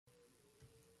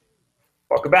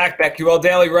Welcome back. BetQL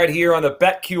Daily right here on the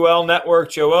BetQL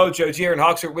Network. Joe O, Joe G, and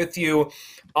Hawks are with you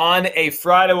on a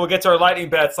Friday. We'll get to our lightning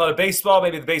bets. A lot of baseball,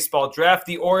 maybe the baseball draft.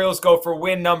 The Orioles go for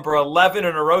win number 11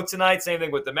 in a row tonight. Same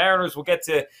thing with the Mariners. We'll get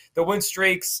to the win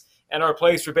streaks and our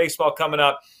plays for baseball coming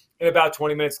up in about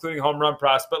 20 minutes, including home run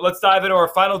props. But let's dive into our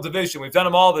final division. We've done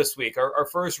them all this week. Our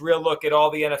first real look at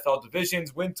all the NFL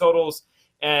divisions, win totals,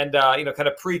 and kind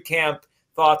of pre-camp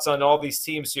thoughts on all these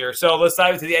teams here. So let's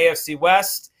dive into the AFC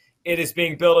West. It is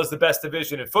being billed as the best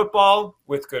division in football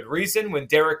with good reason. When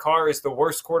Derek Carr is the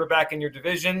worst quarterback in your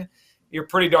division, you're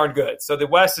pretty darn good. So the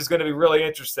West is going to be really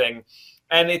interesting.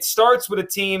 And it starts with a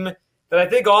team that I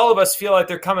think all of us feel like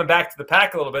they're coming back to the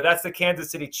pack a little bit. That's the Kansas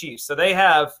City Chiefs. So they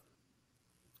have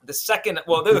the second –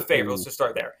 well, they're the favorite. Let's just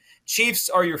start there. Chiefs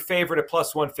are your favorite at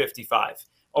plus 155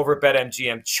 over at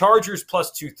BetMGM. Chargers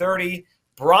plus 230.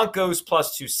 Broncos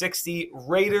plus 260.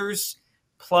 Raiders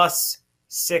plus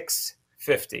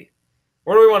 650.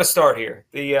 Where do we want to start here?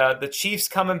 The Chiefs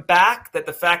coming back,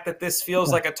 the fact that this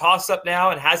feels like a toss-up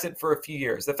now and hasn't for a few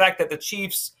years. The fact that the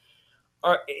Chiefs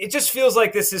are – it just feels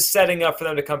like this is setting up for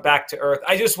them to come back to earth.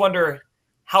 I just wonder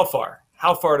how far.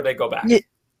 How far do they go back?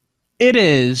 It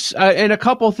is. And a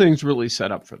couple of things really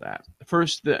set up for that.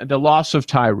 First, the loss of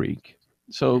Tyreek.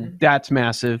 So that's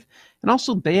massive. And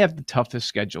also they have the toughest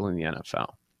schedule in the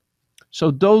NFL.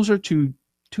 So those are two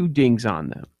dings on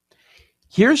them.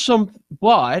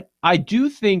 But I do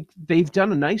think they've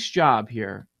done a nice job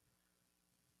here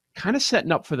kind of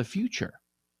setting up for the future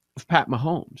of Pat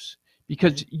Mahomes.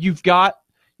 Because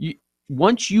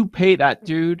once you pay that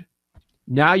dude,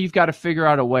 now you've got to figure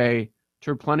out a way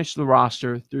to replenish the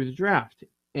roster through the draft.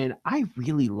 And I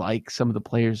really like some of the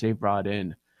players they brought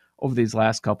in over these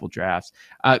last couple drafts.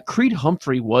 Creed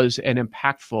Humphrey was an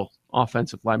impactful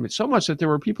offensive lineman, so much that there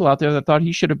were people out there that thought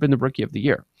he should have been the Rookie of the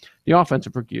Year, the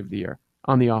Offensive Rookie of the Year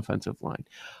on the offensive line.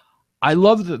 I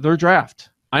love their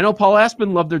draft. I know Paul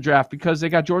Aspen loved their draft because they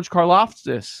got George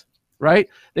Karlaftis, right?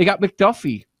 They got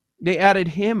McDuffie. They added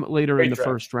him later in the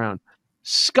first round.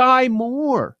 Sky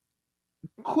Moore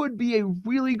could be a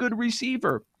really good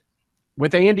receiver.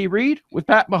 With Andy Reid, with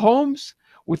Pat Mahomes,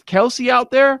 with Kelsey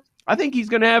out there, I think he's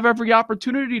going to have every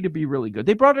opportunity to be really good.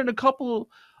 They brought in a couple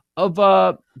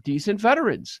of decent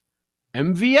veterans.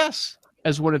 MVS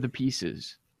as one of the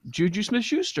pieces. Juju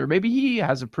Smith-Schuster, maybe he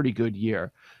has a pretty good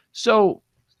year. So,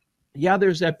 yeah,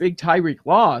 there's that big Tyreek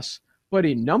loss, but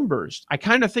in numbers, I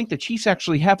kind of think the Chiefs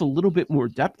actually have a little bit more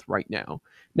depth right now.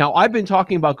 Now, I've been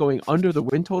talking about going under the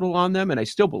win total on them, and I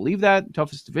still believe that.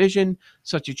 Toughest division,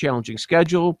 such a challenging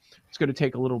schedule. It's going to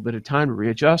take a little bit of time to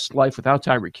readjust. Life without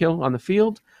Tyreek Hill on the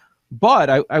field.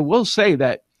 But I will say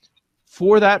that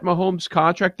for that Mahomes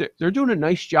contract, they're doing a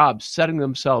nice job setting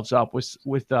themselves up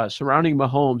with surrounding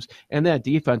Mahomes and that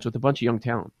defense with a bunch of young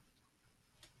talent.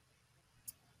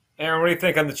 Aaron, what do you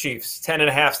think on the Chiefs?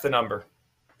 10.5 is the number.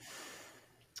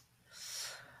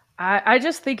 I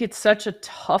just think it's such a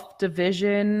tough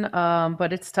division,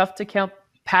 but it's tough to count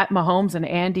Pat Mahomes and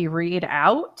Andy Reid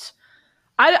out.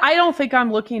 I don't think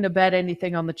I'm looking to bet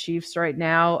anything on the Chiefs right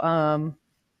now.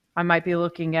 I might be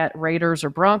looking at Raiders or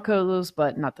Broncos,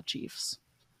 but not the Chiefs.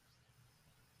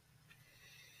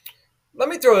 Let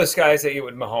me throw this guy at you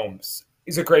with Mahomes.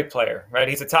 He's a great player, right?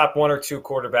 He's a top 1 or 2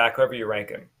 quarterback, however you rank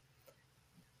him.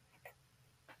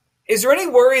 Is there any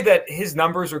worry that his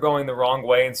numbers are going the wrong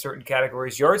way in certain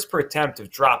categories? Yards per attempt have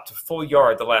dropped to full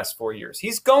yard the last 4 years.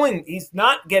 He's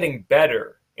not getting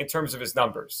better in terms of his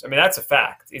numbers. I mean, that's a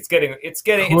fact. It's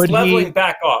leveling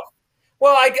back off.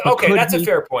 Well, that's a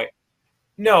fair point.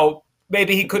 No,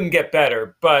 maybe he couldn't get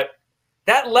better, but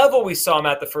that level we saw him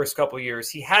at the first couple of years,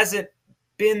 he hasn't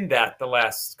been that the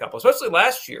last couple, especially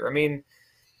last year. I mean,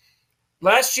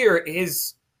 last year,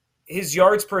 his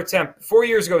yards per attempt 4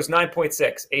 years ago was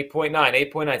 9.6, 8.9,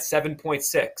 8.9,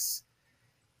 7.6.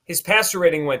 His passer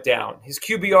rating went down. His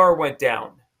QBR went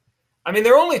down. I mean,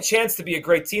 their only chance to be a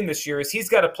great team this year is he's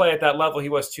got to play at that level he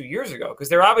was 2 years ago because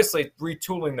they're obviously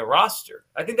retooling the roster.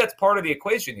 I think that's part of the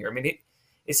equation here. I mean,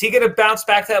 is he going to bounce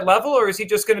back to that level, or is he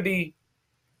just going to be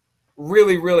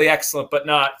really, really excellent, but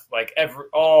not like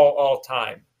all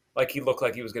time, like he looked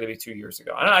like he was going to be 2 years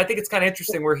ago? I think it's kind of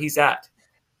interesting where he's at.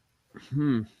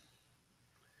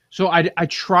 So I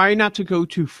try not to go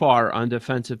too far on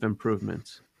defensive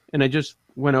improvements, and I just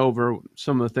went over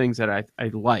some of the things that I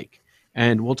like,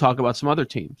 and we'll talk about some other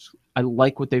teams. I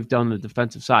like what they've done on the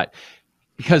defensive side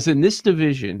because in this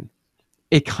division,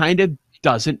 it kind of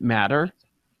doesn't matter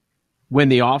when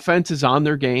the offense is on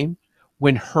their game,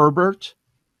 when Herbert,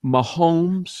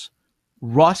 Mahomes,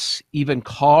 Russ, even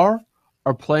Carr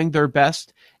are playing their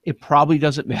best, it probably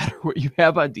doesn't matter what you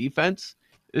have on defense.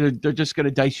 They're just going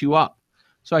to dice you up.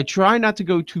 So I try not to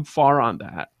go too far on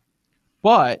that.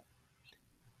 But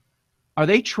are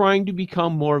they trying to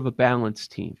become more of a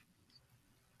balanced team?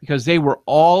 Because they were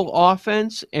all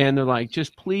offense, and they're like,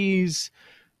 just please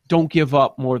don't give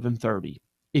up more than 30.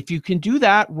 If you can do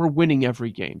that, we're winning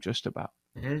every game, just about.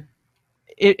 Mm-hmm.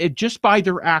 It just by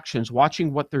their actions,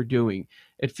 watching what they're doing,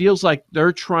 it feels like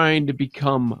they're trying to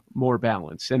become more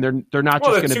balanced, and they're not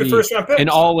just going to be an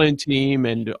all-in team.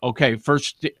 And okay,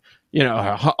 first,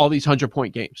 all these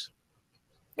 100-point games.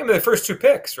 Yeah, but the first 2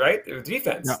 picks, right? The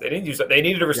defense. Yeah. They didn't use it. They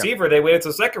needed a receiver. Yeah. They waited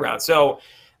till the second round. So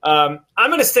I'm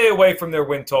going to stay away from their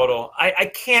win total.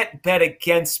 I can't bet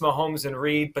against Mahomes and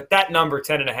Reed, but that number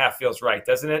 10.5 feels right,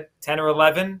 doesn't it? 10 or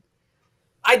 11.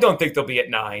 I don't think they'll be at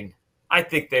 9. I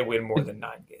think they win more than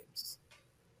 9 games.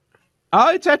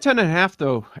 It's at 10.5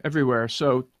 though everywhere.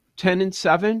 So 10 and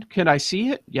 7. Can I see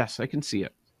it? Yes, I can see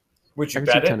it. Would you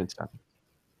bet it? 10 and 7.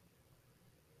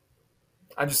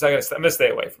 I'm going to stay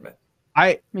away from it.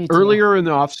 Earlier in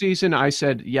the offseason, I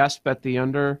said yes, bet the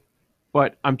under,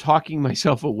 but I'm talking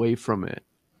myself away from it,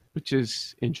 which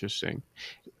is interesting.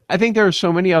 I think there are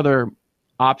so many other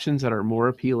options that are more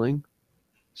appealing.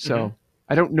 So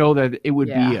I don't know that it would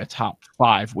be a top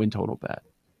 5 win total bet.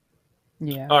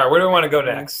 Yeah. All right, where do we want to go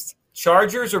next?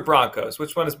 Chargers or Broncos?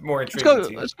 Which one is more intriguing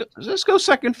to you? Let's go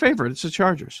second favorite. It's the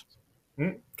Chargers.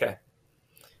 Okay.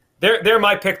 They're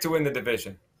my pick to win the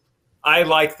division. I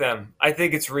like them. I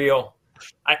think it's real.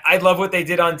 I love what they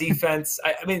did on defense.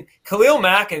 I mean, Khalil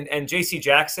Mack and J.C.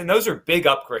 Jackson, those are big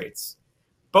upgrades.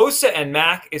 Bosa and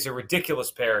Mack is a ridiculous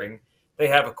pairing. They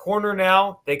have a corner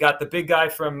now. They got the big guy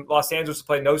from Los Angeles to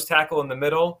play nose tackle in the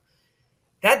middle.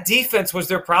 That defense was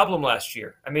their problem last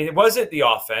year. I mean, it wasn't the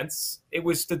offense. It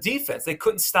was the defense. They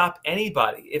couldn't stop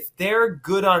anybody. If they're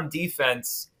good on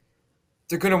defense,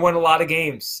 they're going to win a lot of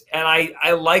games. And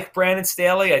I like Brandon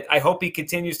Staley. I hope he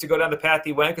continues to go down the path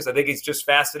he went because I think he's just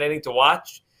fascinating to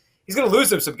watch. He's going to lose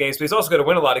them some games, but he's also going to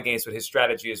win a lot of games with his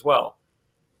strategy as well.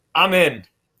 I'm in.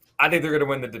 I think they're going to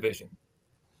win the division.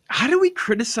 How do we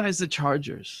criticize the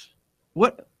Chargers?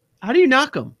 How do you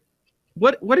knock them?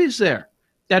 What is there?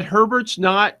 That Herbert's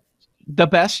not the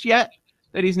best yet?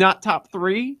 That he's not top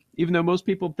 3, even though most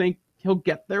people think he'll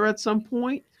get there at some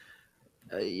point?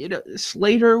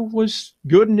 Slater was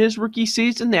good in his rookie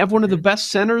season. They have one of the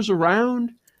best centers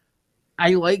around.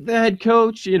 I like the head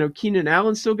coach. Keenan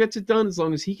Allen still gets it done as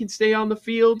long as he can stay on the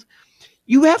field.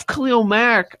 You have Khalil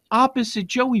Mack opposite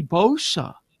Joey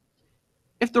Bosa.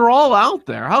 If they're all out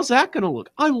there, how's that going to look?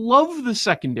 I love the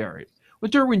secondary.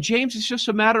 With Derwin James, it's just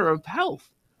a matter of health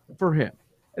for him.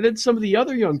 And then some of the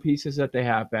other young pieces that they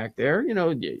have back there,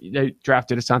 they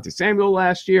drafted Asante Samuel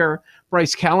last year.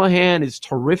 Bryce Callahan is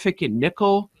terrific in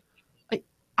nickel.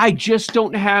 I just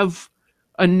don't have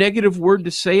a negative word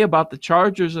to say about the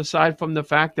Chargers aside from the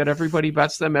fact that everybody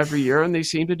bets them every year and they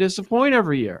seem to disappoint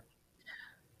every year.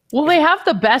 Well, they have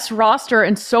the best roster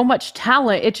and so much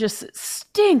talent. It just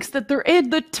stinks that they're in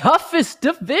the toughest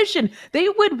division. They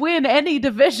would win any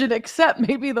division except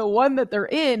maybe the one that they're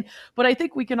in. But I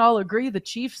think we can all agree the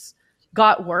Chiefs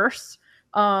got worse.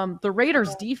 The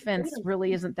Raiders defense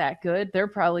really isn't that good. They're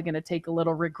probably going to take a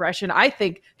little regression. I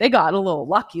think they got a little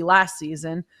lucky last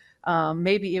season.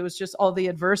 Maybe it was just all the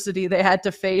adversity they had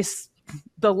to face.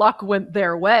 The luck went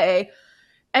their way.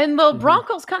 And the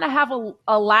Broncos kind of have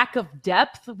a lack of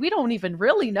depth. We don't even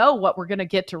really know what we're going to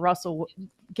get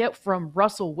from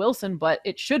Russell Wilson, but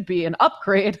it should be an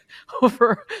upgrade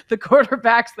over the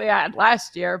quarterbacks they had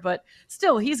last year. But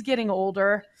still, he's getting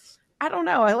older. I don't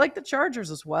know. I like the Chargers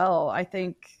as well. I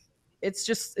think it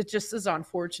just is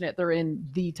unfortunate they're in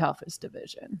the toughest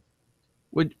division.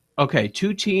 Okay,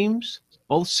 2 teams,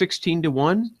 both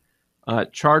 16-1.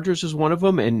 Chargers is one of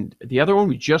them, and the other one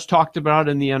we just talked about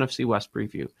in the NFC West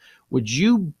preview. Would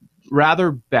you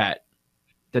rather bet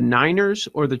the Niners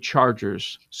or the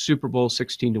Chargers Super Bowl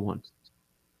 16-1?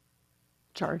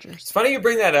 Chargers. It's funny you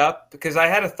bring that up because I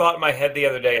had a thought in my head the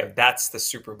other day of that's the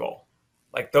Super Bowl.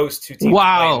 Like those 2 teams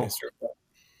playing the Super Bowl.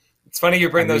 It's funny you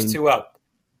bring those 2 up.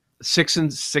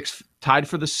 6-6 tied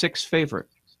for the 6th favorite.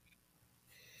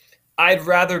 I'd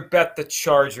rather bet the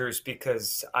Chargers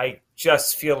because I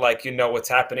just feel like what's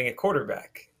happening at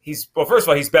quarterback. First of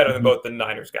all, he's better than both the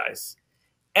Niners guys.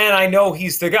 And I know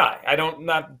he's the guy. I'm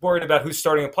not worried about who's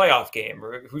starting a playoff game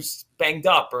or who's banged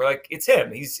up or it's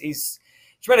him. He's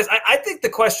tremendous. I think the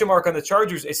question mark on the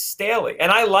Chargers is Staley,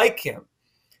 and I like him.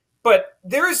 But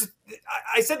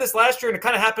I said this last year, and it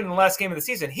kind of happened in the last game of the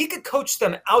season. He could coach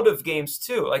them out of games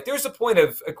too. There's a point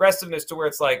of aggressiveness to where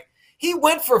it's like, he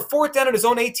went for a 4th down at his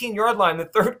own 18-yard line in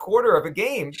the 3rd quarter of a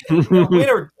game. Win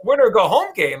or go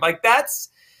home game. That's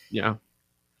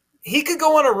he could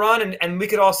go on a run, and we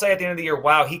could all say at the end of the year,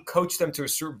 wow, he coached them to a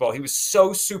Super Bowl. He was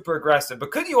so super aggressive.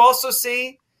 But couldn't you also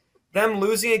see them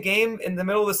losing a game in the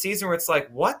middle of the season where it's like,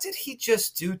 what did he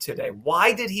just do today?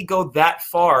 Why did he go that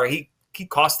far? He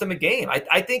cost them a game.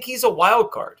 I think he's a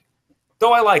wild card.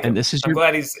 Though I like him. I'm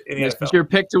glad he's in the NFL. This is your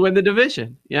pick to win the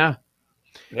division. Yeah.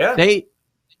 Yeah.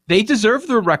 They deserved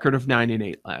the record of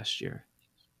 9-8 last year.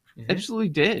 Mm-hmm. Absolutely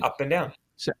did. Up and down.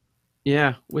 So,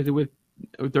 yeah, with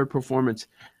their performance.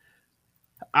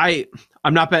 I'm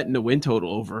not betting the win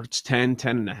total over. It's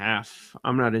 10.5.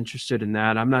 I'm not interested in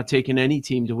that. I'm not taking any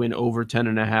team to win over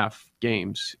 10.5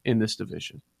 games in this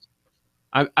division.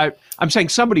 I'm saying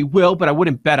somebody will, but I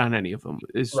wouldn't bet on any of them,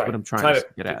 is what I'm trying to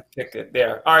get at. Pick it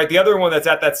there. All right, the other one that's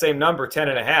at that same number,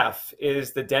 10.5,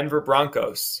 is the Denver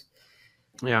Broncos.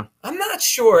 Yeah. I'm not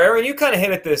sure. Aaron, you kind of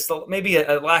hit at this. Maybe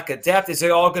a lack of depth. Is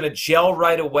it all going to gel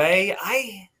right away?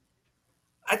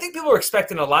 I think people are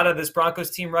expecting a lot of this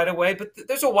Broncos team right away, but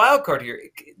there's a wild card here.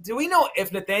 Do we know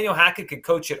if Nathaniel Hackett can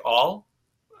coach at all?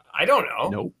 I don't know.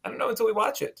 Nope. I don't know until we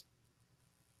watch it.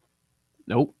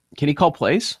 Nope. Can he call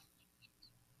plays?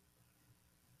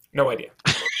 No idea.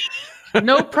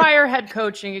 No prior head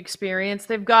coaching experience.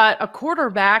 They've got a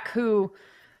quarterback who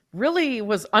really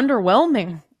was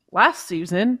underwhelming last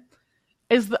season.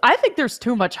 I think there's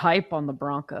too much hype on the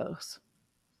Broncos.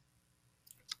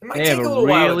 They have a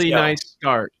really nice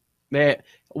start.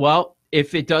 Well,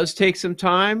 if it does take some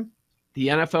time, the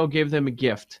NFL gave them a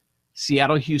gift.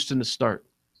 Seattle, Houston to start.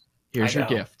 Here's your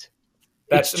gift.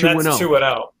 That's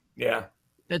 2-0. Yeah.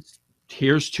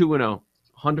 Here's 2-0.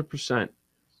 100%.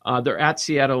 They're at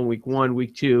Seattle in week 1.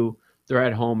 Week 2, they're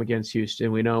at home against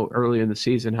Houston. We know early in the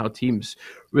season how teams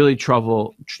really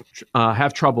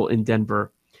have trouble in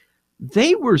Denver.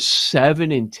 They were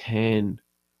 7-10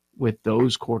 with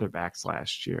those quarterbacks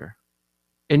last year.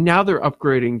 And now they're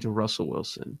upgrading to Russell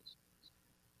Wilson.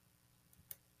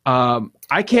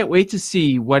 I can't wait to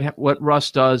see what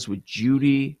Russ does with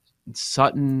Judy and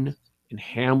Sutton and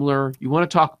Hamler. You want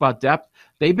to talk about depth?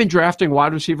 They've been drafting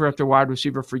wide receiver after wide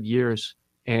receiver for years.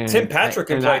 And Tim Patrick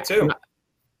can play too.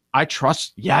 I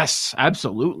trust. Yes,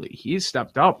 absolutely. He's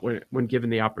stepped up when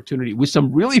given the opportunity with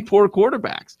some really poor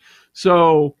quarterbacks.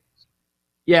 So,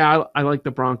 yeah, I like the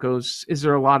Broncos. Is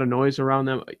there a lot of noise around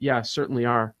them? Yeah, certainly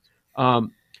are.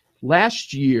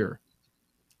 Last year,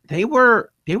 they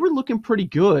were looking pretty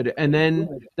good, and then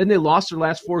they lost their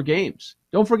last 4 games.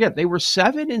 Don't forget, they were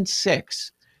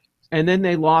 7-6, and then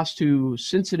they lost to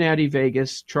Cincinnati,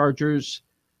 Vegas, Chargers,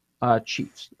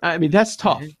 Chiefs. I mean, that's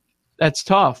tough. That's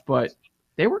tough, but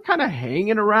they were kind of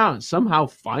hanging around, somehow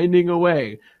finding a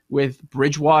way with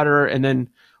Bridgewater, and then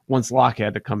once Locke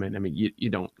had to come in, I mean, you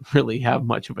don't really have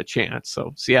much of a chance.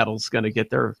 So Seattle's going to get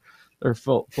their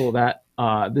full of that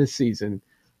this season.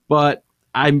 But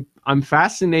I'm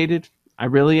fascinated. I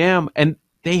really am. And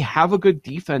they have a good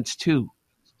defense too.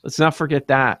 Let's not forget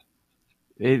that.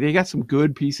 They got some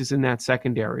good pieces in that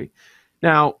secondary.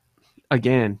 Now,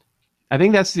 again, I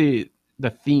think that's the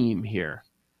theme here.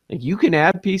 Like, you can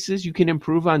add pieces, you can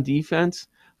improve on defense,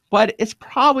 but it's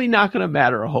probably not going to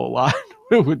matter a whole lot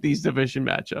with these division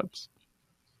matchups.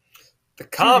 The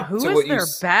comp. Dude, who is their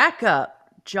backup?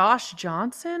 Josh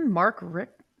Johnson, Mark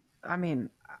Rick. I mean,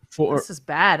 this is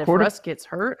bad. If Russ gets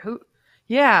hurt,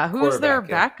 who's their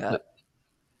backup?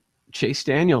 Chase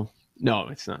Daniel. No,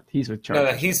 it's not. He's with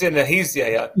Chargers. No, he's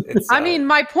yeah. I mean,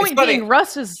 my point being,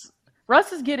 Russ is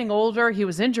getting older. He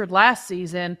was injured last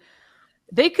season.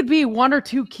 They could be 1 or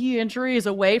 2 key injuries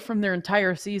away from their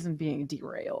entire season being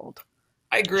derailed.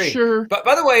 I agree. Sure. But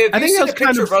by the way, if I you think see that was the picture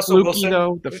kind of Russell fluky, Wilson,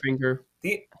 though, the finger.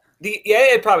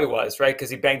 It probably was, right? Because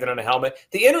he banged it on a helmet.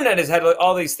 The internet has had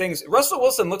all these things. Russell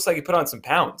Wilson looks like he put on some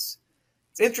pounds.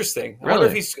 It's interesting. Really?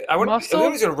 I wonder if he's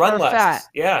going to run less. Fat?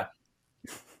 Yeah.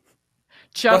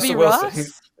 Chubby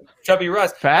Russ? Chubby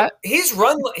Russ. Fat? He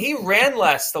ran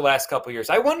less the last couple of years.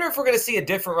 I wonder if we're going to see a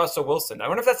different Russell Wilson. I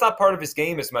wonder if that's not part of his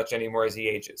game as much anymore as he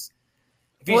ages.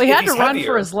 Well, he had to run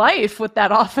for his life with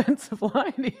that offensive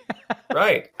line.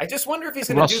 Right. I just wonder if he's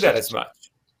going to do that as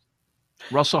much.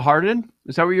 Russell Harden?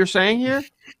 Is that what you're saying here?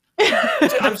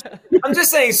 I'm just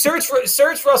saying,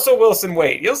 search Russell Wilson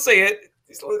weight. You'll see it.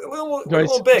 He's a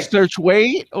little big. Search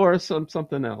weight or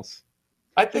something else?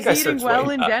 I think he's eating well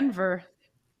in Denver.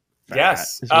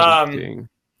 Yes.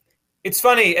 It's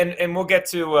funny, and we'll get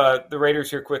to the Raiders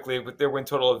here quickly with their win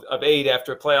total of 8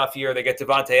 after a playoff year. They get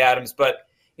Devontae Adams. But,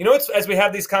 you know, as we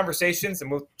have these conversations,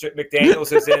 and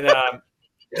McDaniels is in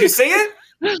do you see it?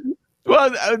 Well,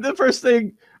 the first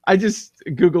thing, I just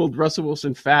Googled Russell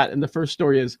Wilson fat, and the first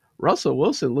story is Russell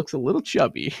Wilson looks a little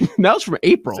chubby. That was from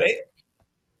April.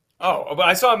 Oh, but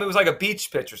I saw him. It was like a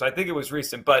beach picture, so I think it was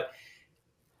recent. But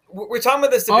we're talking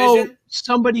about this division. Oh,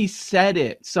 somebody said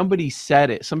it. Somebody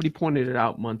pointed it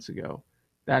out months ago.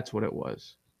 That's what it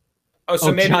was. Oh,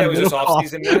 so maybe John that was just Middlecoff.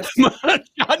 off-season rest?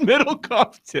 John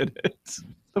Middlecoff did it.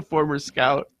 The former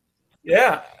scout.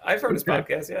 Yeah, I've heard his Okay.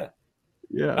 podcast, yeah.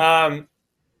 Yeah.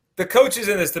 The coaches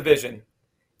in this division.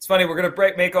 It's funny, we're going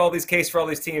to make all these cases for all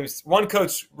these teams. One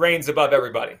coach reigns above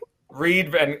everybody.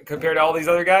 Reed, and compared to all these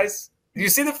other guys. Did you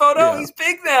see the photo? Yeah. He's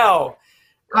big now.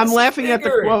 I'm Russ is laughing at the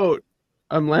bigger. quote.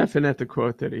 I'm laughing at the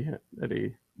quote that he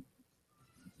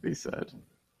said.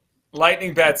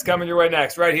 Lightning bets coming your way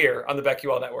next, right here on the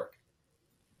BetQL Network.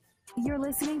 You're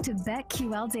listening to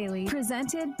BetQL Daily,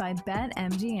 presented by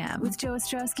BetMGM, with Joe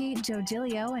Ostrowski, Joe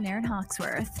Giglio, and Aaron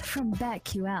Hawksworth from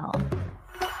BetQL.